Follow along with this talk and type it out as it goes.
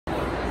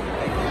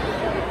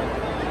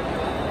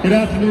Good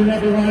afternoon,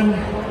 everyone.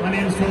 My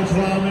name is Coach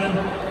Wildman.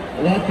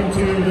 Welcome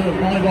to the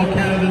Volleyball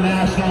Canada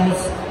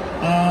Nationals.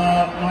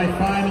 My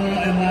final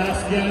and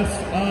last guest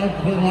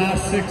of the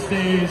last 6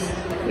 days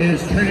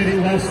is Trinity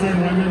Western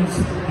Women's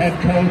head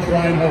coach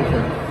Ryan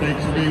Hofer.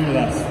 Thanks for being with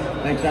us.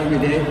 Thanks for having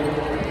me, Dave.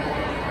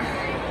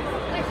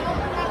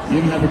 You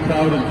even have a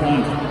crowd in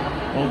front.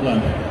 Well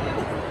done.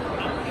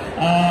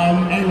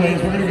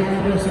 Anyways, we're going to go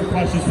over some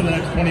questions for the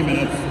next 20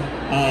 minutes.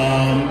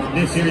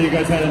 This year you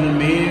guys had an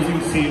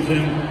amazing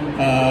season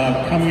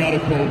coming out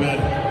of COVID.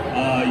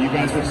 You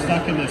guys were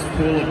stuck in this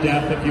pool of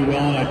death, if you will,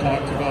 and I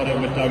talked about it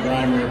with Doug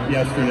Reimer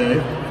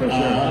yesterday. For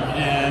sure.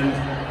 And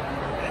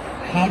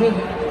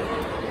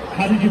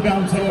how did you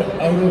bounce out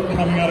of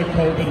coming out of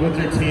COVID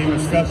with your team,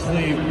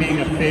 especially being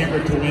a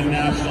favorite to win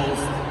nationals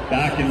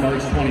back in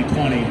March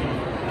 2020?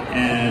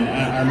 And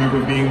I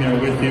remember being there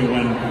with you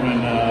when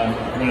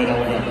it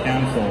all got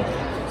canceled.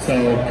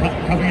 So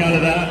coming out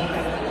of that,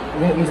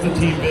 what was the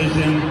team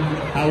vision?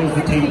 How was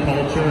the team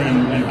culture,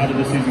 and how did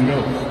the season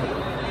go?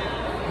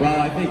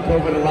 Well, I think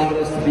COVID allowed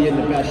us to be in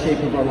the best shape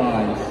of our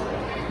lives.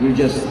 We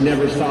just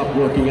never stopped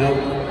working out.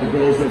 The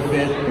girls were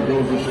fit, the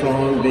girls were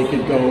strong. They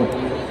could go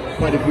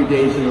quite a few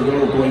days in a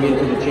row going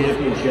into the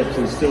championships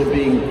and still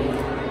doing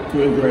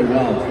very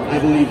well. I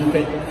believe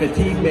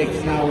fatigue makes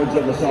cowards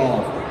of us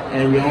all,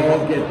 and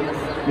we'll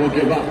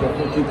give up.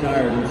 We're too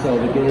tired, and so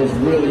the girls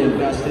really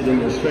invested in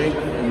their strength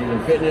and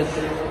their fitness,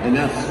 and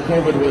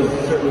COVID was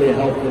certainly a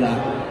help for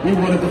that. We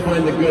wanted to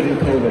find the good in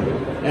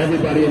COVID.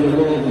 Everybody in the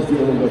world was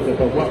dealing with it,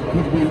 but what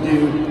could we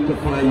do to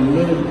find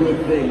little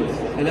good things?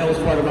 And that was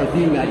part of our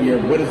theme that year.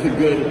 What is the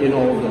good in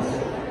all of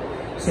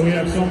this? So we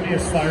have so many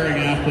aspiring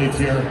athletes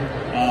here,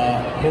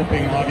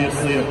 hoping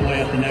obviously to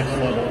play at the next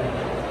level.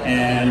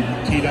 And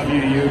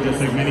TWU, just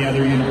like many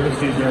other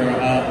universities, are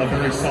a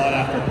very sought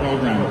after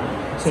program.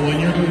 So when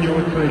you're doing your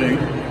recruiting,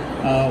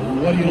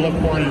 what do you look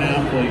for in an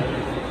athlete?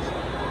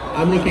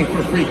 I'm looking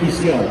for freaky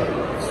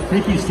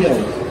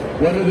skills.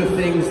 What are the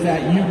things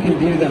that you can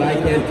do that I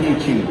can't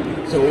teach you?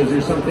 So is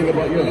there something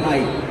about your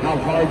height, how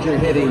hard you're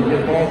hitting,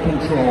 your ball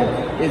control?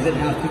 Is it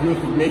have to do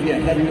with maybe a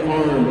heavy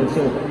arm? And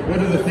so what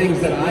are the things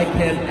that I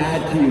can't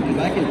add to you? Because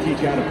I can teach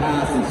you how to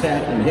pass and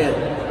set and hit.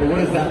 But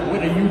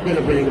what are you going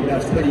to bring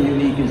that's pretty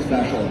unique and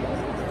special?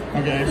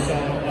 Okay, so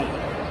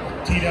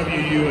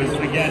TWU is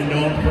again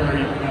known for,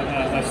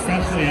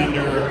 especially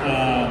under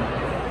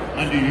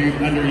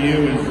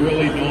you, is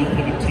really known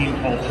for the team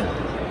culture.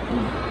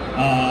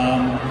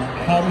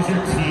 How does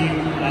your team,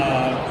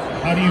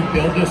 how do you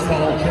build this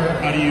culture?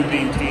 How do you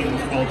maintain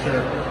this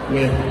culture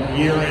with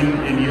year in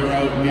and year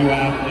out new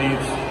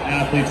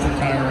athletes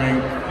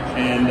retiring,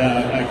 and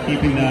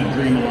keeping that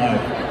dream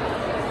alive?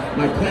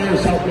 My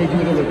players help me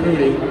do the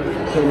recruiting,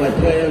 so my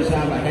players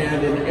have a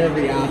hand in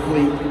every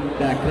athlete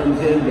that comes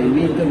in. They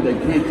meet them, they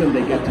greet them,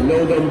 they get to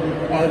know them.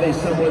 Are they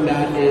someone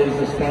that is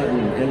a Spartan?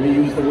 And we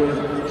use the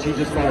word, she's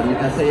a Spartan,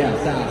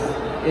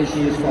 SAS, is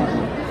she a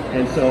Spartan?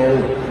 And so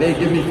they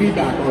give me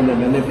feedback on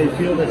them, and if they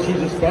feel that she's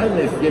a Spartan,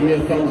 they give me a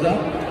thumbs up,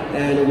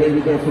 and away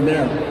we go from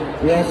there.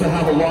 We also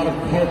have a lot of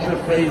culture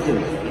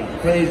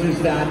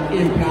phrases that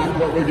impact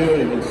what we're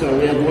doing, and so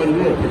we have one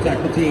rule: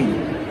 protect the team.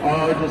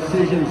 Are our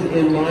decisions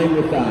in line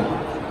with that?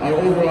 Our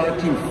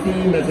overarching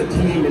theme as a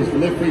team is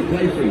live free,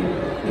 play free.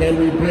 Can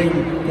we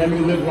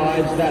live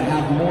lives that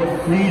have more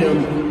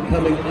freedom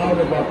coming out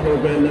of our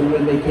program than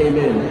when they came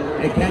in?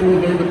 And can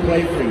we learn to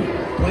play free?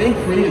 Playing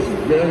free is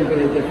very,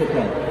 very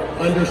difficult.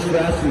 Under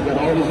stress, we've got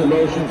all these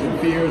emotions and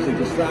fears and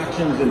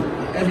distractions and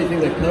everything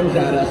that comes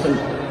at us, and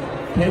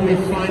can we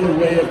find a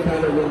way of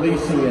kind of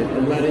releasing it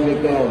and letting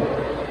it go?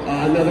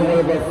 Another one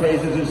of our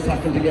phrases is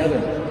toughen together.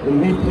 When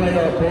we play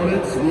our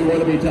opponents, we want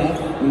to be tough,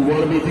 we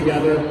want to be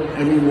together,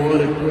 and we want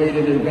to create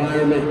an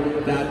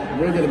environment that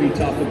we're going to be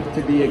tough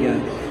to be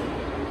against.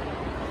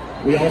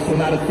 We also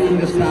had a theme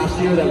this past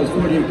year that was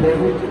pretty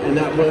important, and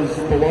that was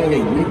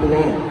belonging. We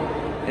belong.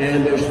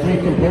 And there's 3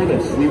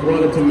 components. We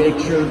wanted to make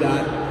sure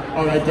that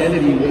our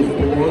identity was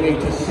belonging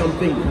to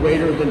something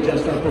greater than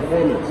just our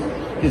performance.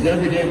 Because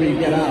every day we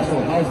get asked,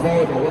 well, how's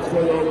volleyball? What's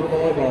going on with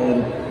volleyball?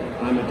 And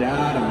I'm a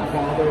dad, I'm a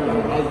father, I'm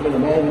a husband,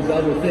 I'm all these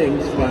other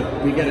things,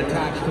 but we get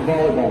attached to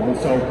volleyball. And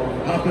so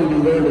how can we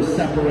learn to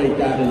separate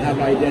that and have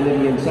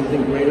identity in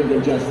something greater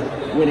than just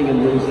winning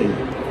and losing?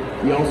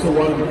 We also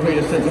wanted to create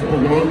a sense of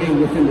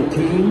belonging within the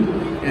team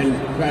and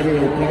having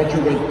a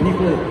culture where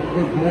people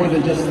were more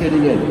than just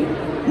fitting in.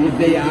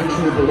 They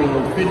actually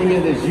belong. Fitting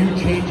in is you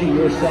changing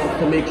yourself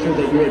to make sure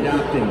that you're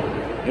adapting.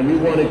 And we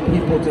wanted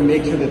people to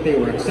make sure that they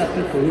were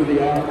accepted for who they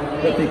are,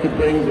 that they could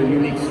bring their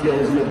unique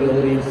skills and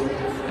abilities.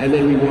 And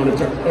then we wanted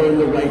to earn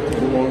the right to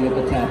belong at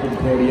the top of the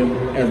podium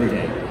every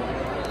day.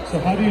 So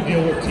how do you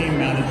deal with team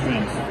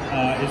management?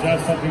 Is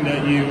that something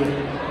that you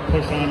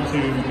push on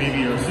to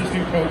maybe your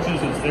assistant coaches?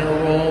 Is their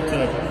role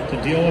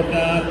to deal with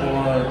that?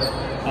 Or,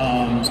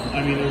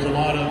 I mean, there's a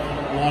lot of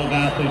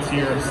athletes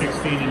here,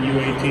 16 and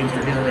U18s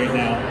are here right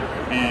now,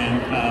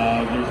 and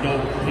there's no,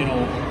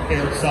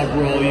 fair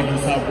sub-role, even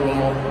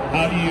sub-role.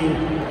 How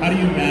do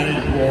you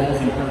manage roles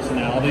and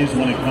personalities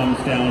when it comes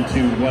down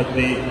to what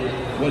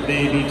what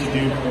they need to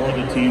do for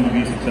the team to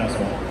be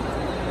successful?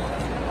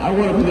 I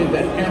want to believe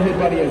that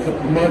everybody has a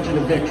margin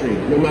of victory,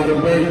 no matter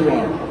where you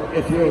are.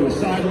 If you're on the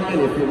sideline,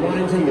 if you're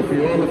linesing, if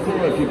you're on the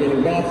floor, if you're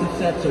getting lots of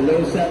sets or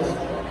no sets,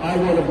 I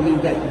want to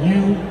believe that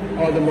you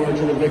are the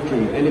margin of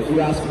victory. And if you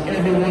ask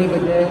every one of the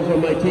girls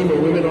on my team or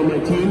women on my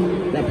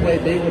team that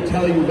played, they will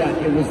tell you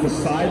that it was the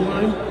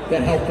sideline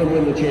that helped them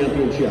win the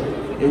championship.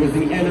 It was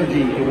the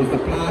energy, it was the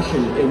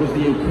passion, it was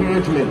the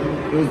encouragement,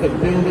 it was the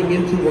building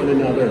into one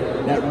another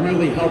that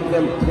really helped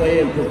them play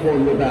and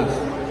perform the best.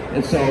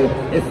 And so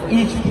if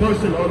each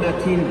person on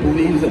that team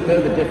believes that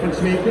they're the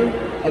difference maker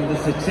of the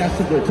success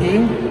of their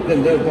team,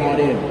 then they're bought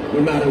in,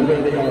 no matter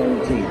where they are on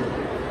the team.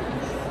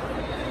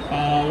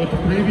 With the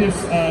previous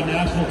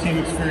national team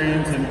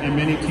experience and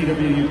many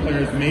TWU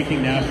players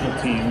making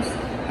national teams,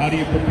 how do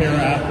you prepare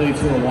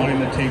athletes who are wanting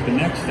to take the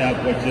next step,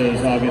 which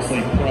is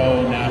obviously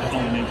pro,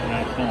 national, and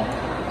international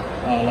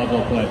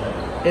level of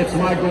play? It's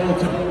my goal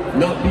to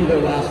not be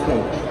their last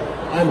coach.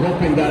 I'm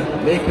hoping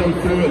that they come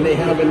through and they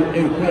have an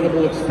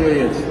incredible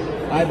experience.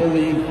 I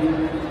believe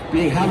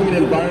having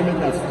an environment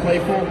that's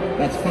playful,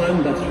 that's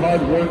fun, that's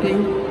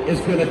hard-working is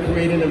going to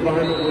create an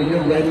environment where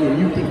you're ready and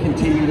you can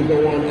continue to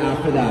go on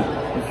after that.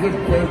 If you're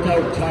burnt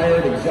out,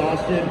 tired,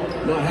 exhausted,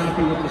 not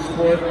happy with the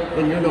sport,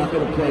 then you're not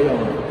going to play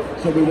on.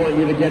 So we want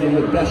you to get in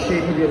the best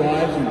shape of your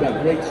lives. We've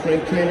got great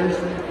strength trainers.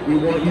 We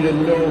want you to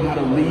know how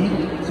to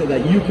lead so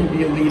that you can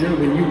be a leader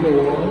when you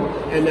go on,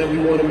 and then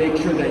we want to make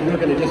sure that you're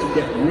going to just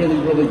get really,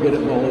 really good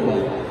at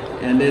volleyball.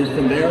 And then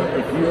from there,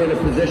 if you're in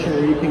a position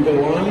where you can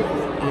go on,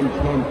 I'm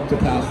pumped to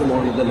pass them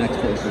on to the next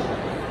person.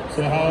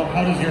 So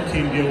how does your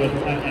team deal with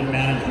and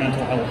manage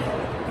mental health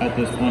at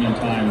this point in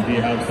time? Do you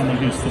have someone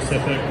who's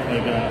specific,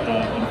 like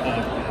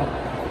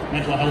a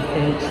mental health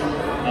coach?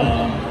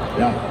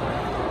 Yeah.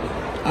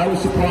 I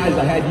was surprised.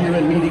 I had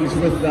year-end meetings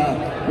with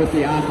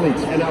the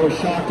athletes, and I was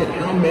shocked at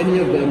how many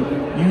of them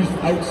used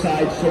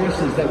outside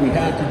sources that we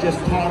had to just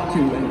talk to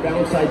and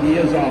bounce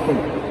ideas off of.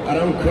 I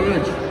don't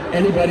encourage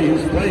anybody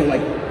who's playing,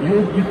 like,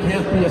 you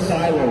can't be a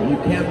silo, you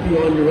can't be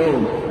on your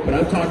own. But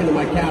I'm talking to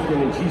my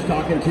captain, and she's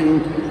talking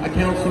to a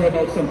counselor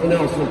about something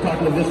else, and I'm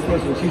talking to this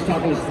person, she's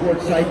talking to a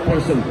sports psych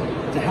person.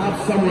 To have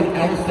someone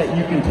else that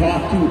you can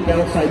talk to,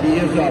 bounce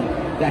ideas of,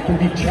 that can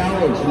be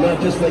challenged, not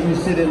just let you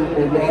sit in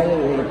or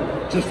wallow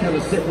or just kind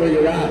of sit where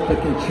you're at,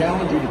 but can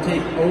challenge you to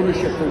take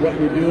ownership for what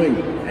you're doing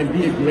and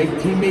be a great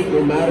teammate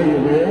no matter your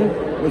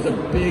role, was a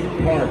big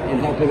part in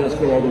helping us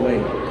go all the way.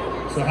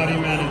 So how do you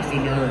manage the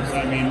nerves?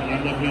 I mean,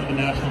 I'm looking at the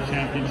national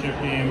championship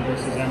game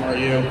versus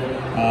MRU.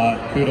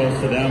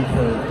 Kudos to them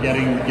for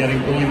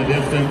going the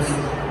distance,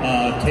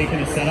 taking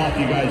a set off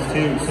you guys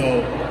too.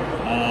 So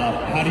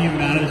how do you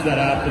manage that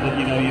after that?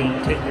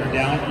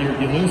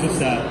 You lose a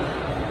set.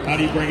 How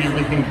do you bring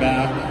everything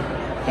back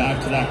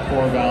to that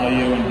core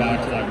value and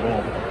back to that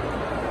goal?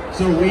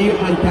 So we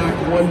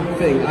unpacked one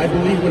thing. I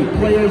believe when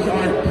players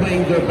aren't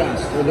playing their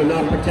best or they're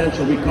not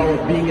potential, we call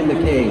it being in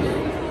the cave.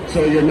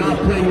 So you're not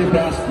playing your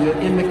best, you're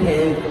in the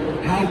cave.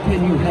 How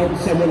can you help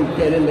someone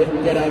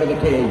get out of the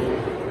cave?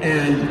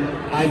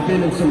 And I've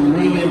been in some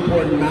really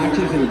important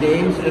matches and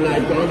games, and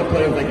I've gone to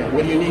players like,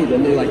 what do you need?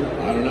 And they're like,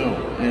 I don't know.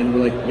 And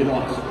we're like, we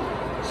lost.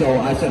 So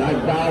I said, I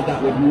vowed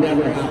that would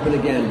never happen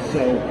again.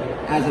 So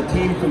as a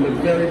team from the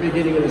very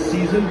beginning of the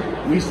season,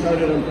 we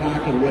started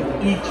unpacking what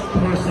each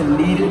person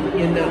needed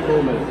in that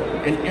moment.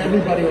 And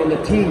everybody on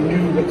the team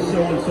knew what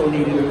so-and-so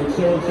needed and what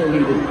so-and-so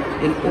needed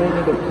in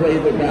order to play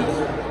their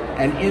best.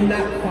 And in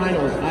that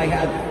finals,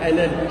 and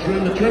then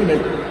during the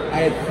tournament,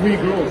 I had 3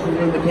 girls who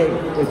were in the cave,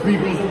 or 3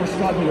 girls that were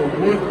struggling or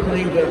weren't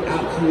playing their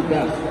absolute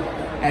best.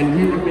 And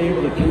we were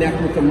able to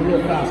connect with them real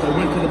fast. I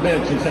went to the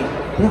bench and said,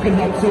 who can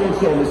help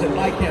so-and-so? And they said,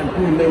 I can.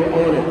 Boom, they were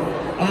on it.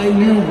 I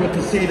knew what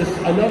to say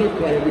to another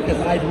player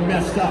because I'd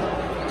messed up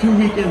 2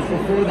 weekends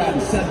before that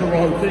and said the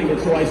wrong thing. And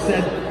so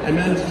I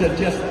managed to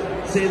just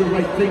say the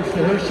right things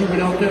to her. She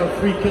went out there,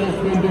 3 kills,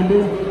 boom, boom,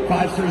 boom.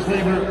 5 serves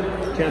later,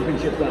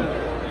 championship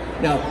done.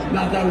 Now,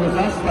 not that it was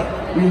us, but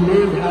we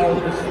learned how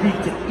to speak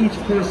to each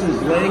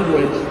person's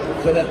language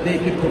so that they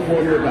could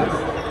perform their best.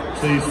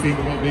 So you speak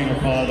about being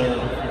a father,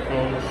 a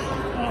coach,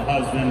 a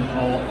husband,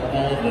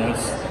 all of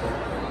this.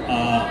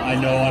 I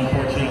know,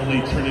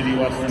 unfortunately, Trinity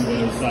Western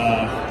was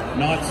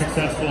not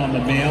successful on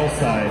the male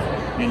side,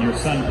 and your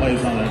son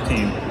plays on that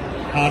team.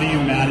 How do you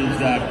manage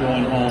that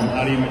going home?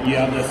 How do you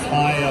have this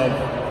high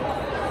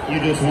of, you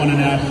just won a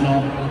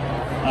national,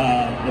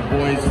 the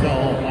boys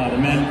fell, the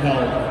men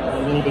fell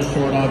a little bit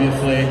short,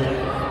 obviously.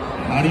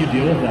 How do you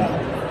deal with that?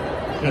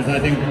 Because I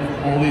think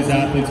all these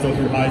athletes go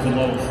through highs and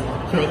lows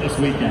throughout this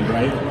weekend,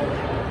 right?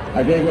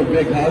 I gave him a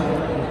big hug.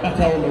 I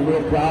tell him I'm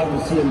real proud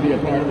to see him be a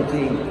part of the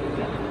team.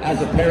 As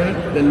a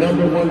parent, the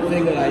number one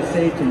thing that I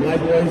say to my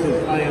boys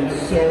is I am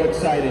so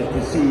excited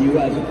to see you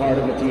as a part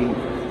of a team.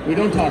 We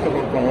don't talk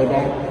about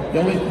volleyball. The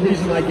only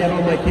reason I get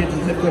on my kids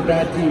is if they're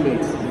bad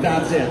teammates.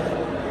 That's it.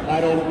 I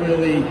don't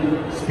really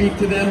speak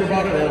to them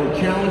about it. I don't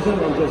challenge them.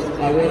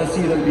 I want to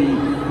see them be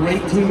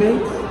great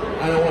teammates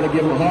and I want to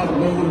give them a hug,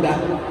 know them that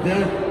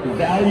their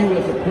value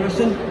as a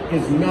person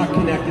is not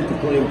connected to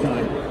playing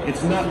time.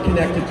 It's not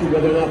connected to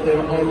whether or not they're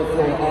on the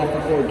floor, off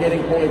the floor,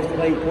 getting points,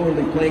 playing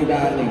poorly, playing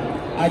badly.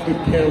 I could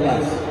care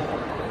less.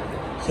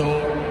 So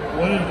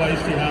what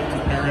advice do you have to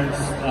parents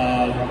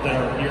that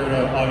are here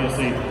to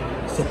obviously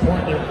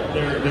support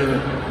their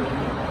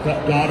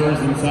daughters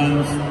and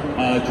sons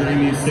during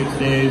these 6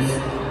 days?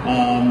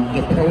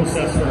 The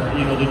process for,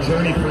 the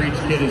journey for each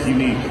kid is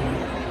unique.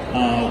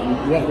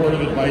 What word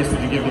of advice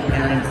would you give to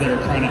parents that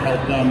are trying to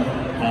help them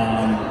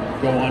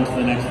go on to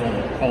the next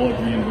level, college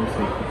or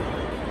university?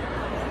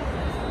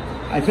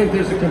 I think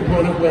there's a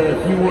component where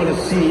if you want to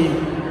see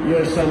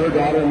your son or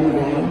daughter move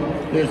on,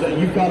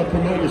 you've got to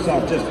promote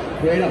yourself. Just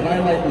create a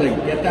highlight link.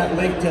 Get that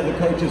link to the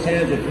coach's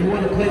hands. If you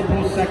want to play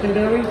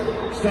post-secondary,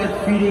 start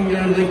feeding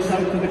your links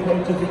out to the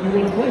coaches that you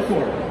want to play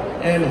for.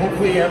 And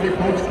hopefully every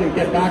coach can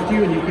get back to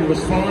you and you can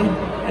respond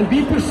and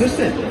be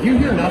persistent. If you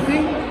hear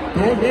nothing,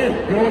 go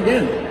again, go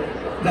again.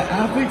 The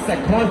athletes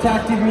that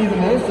contacted me the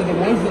most are the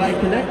ones that I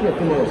connect with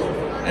the most.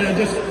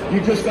 And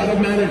you just got to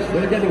manage.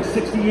 They're getting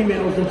 60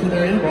 emails into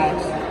their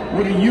inbox.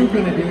 What are you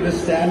going to do to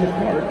stand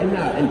apart in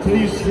that? Until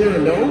you hear a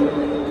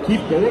no,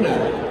 keep going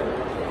at it.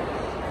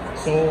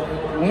 So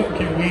what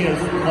can we as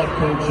club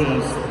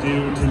coaches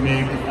do to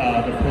make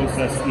the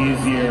process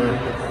easier?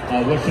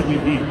 What should we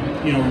be,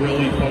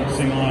 really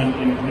focusing on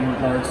in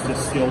regards to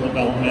skill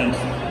development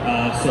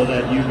so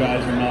that you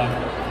guys are not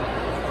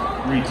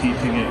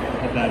reteaching it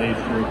at that age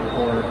group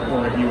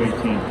or at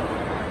U18?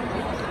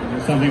 Is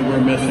there something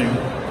we're missing?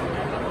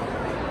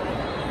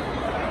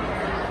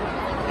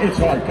 It's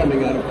hard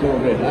coming out of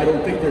COVID. I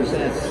don't think there's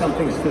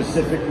something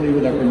specifically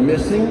that we're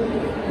missing.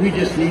 We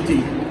just need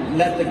to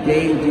let the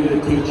game do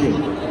the teaching.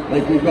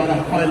 Like, we've got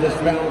to find this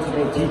balance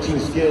about teaching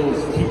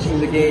skills, teaching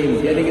the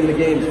game, getting in the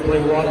games,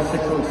 playing a lot of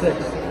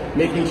 6-on-6,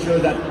 making sure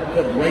that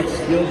the right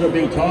skills are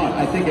being taught.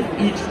 I think if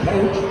each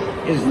coach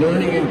is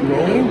learning and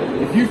growing,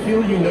 if you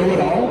feel you know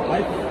it all,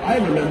 I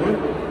remember,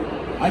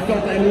 I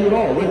felt I knew it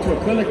all. Went to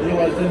a clinic,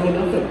 realized I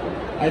know nothing.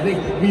 I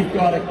think we've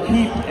got to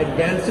keep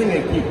advancing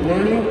and keep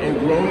learning and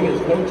growing as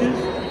coaches.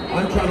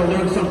 I'm trying to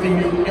learn something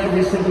new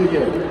every single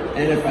year.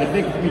 And if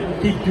we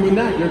keep doing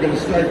that, you're going to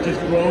start just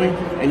growing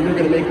and you're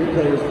going to make your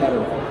players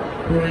better.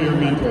 Who are your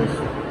mentors?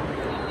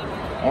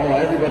 Oh,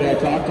 everybody I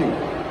talk to.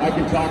 I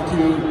can talk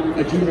to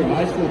a junior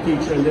high school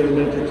teacher and they're a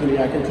mentor to me.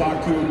 I can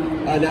talk to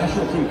a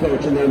national team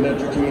coach and they're a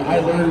mentor to me.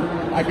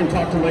 I can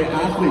talk to my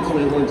athletes and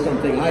I learn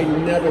something. I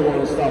never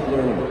want to stop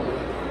learning.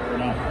 Fair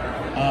enough.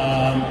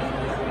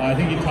 I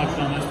think you touched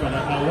on this, but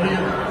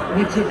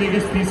what's your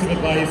biggest piece of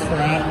advice for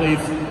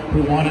athletes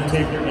who want to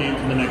take their game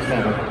to the next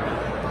level?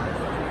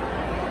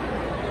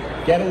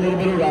 Get a little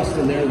bit of rest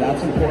in there.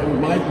 That's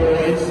important. My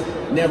boys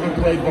never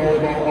played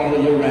volleyball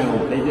all year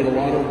round. They did a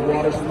lot of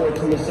water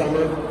sports in the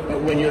summer, but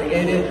when you're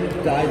in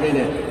it, dive in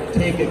it.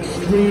 Take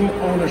extreme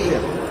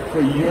ownership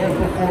for your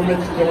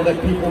performance. Don't let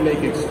people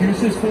make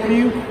excuses for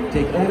you.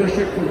 Take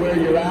ownership for where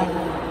you're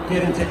at.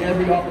 Get into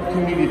every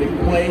opportunity to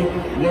play,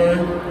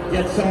 learn,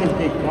 get someone to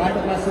take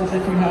private lessons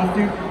if you have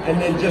to,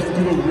 and then just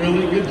do a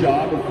really good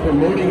job of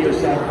promoting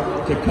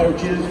yourself to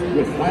coaches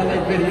with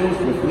highlight videos,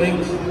 with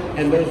links,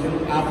 and those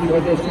athletes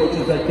or those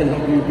coaches that can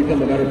help you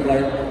become a better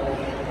player.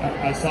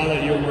 I saw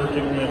that you're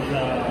working with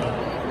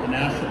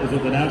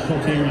the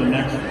national team or the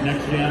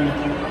next gen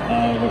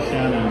with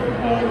Shannon.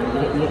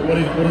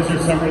 What does your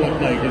summer look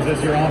like? Is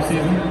this your off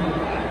season?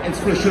 It's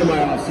for sure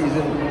my off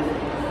season.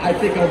 I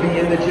think I'll be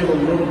in the gym a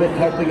little bit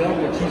helping out,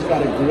 but she's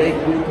got a great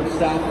group of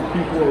staff of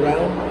people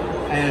around,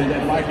 and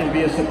if I can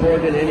be a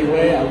support in any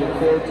way, I look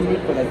forward to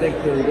it, but I think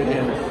they're in good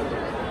hands.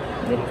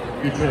 What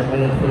future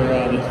hold for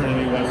the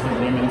Trinity Western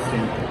women's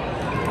team?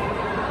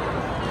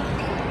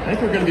 I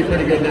think we're going to be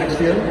pretty good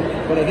next year,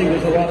 but I think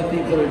there's a lot of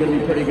teams that are going to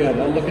be pretty good.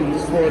 I'm looking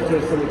forward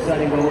to some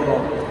exciting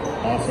volleyball.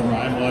 Awesome,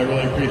 Ryan. Well, I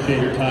really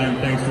appreciate your time.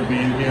 Thanks for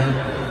being here,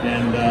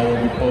 and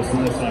we'll be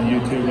posting this on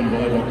YouTube and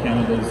Volleyball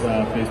Canada's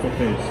Facebook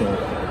page. So,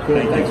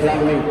 cool. Thanks for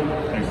having me.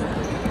 Thanks.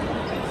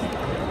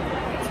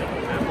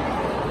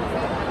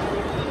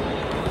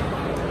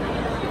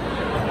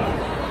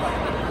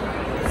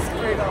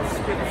 Straight off,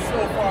 spinning so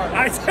far.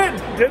 I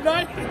did, didn't I?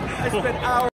 I spent hours.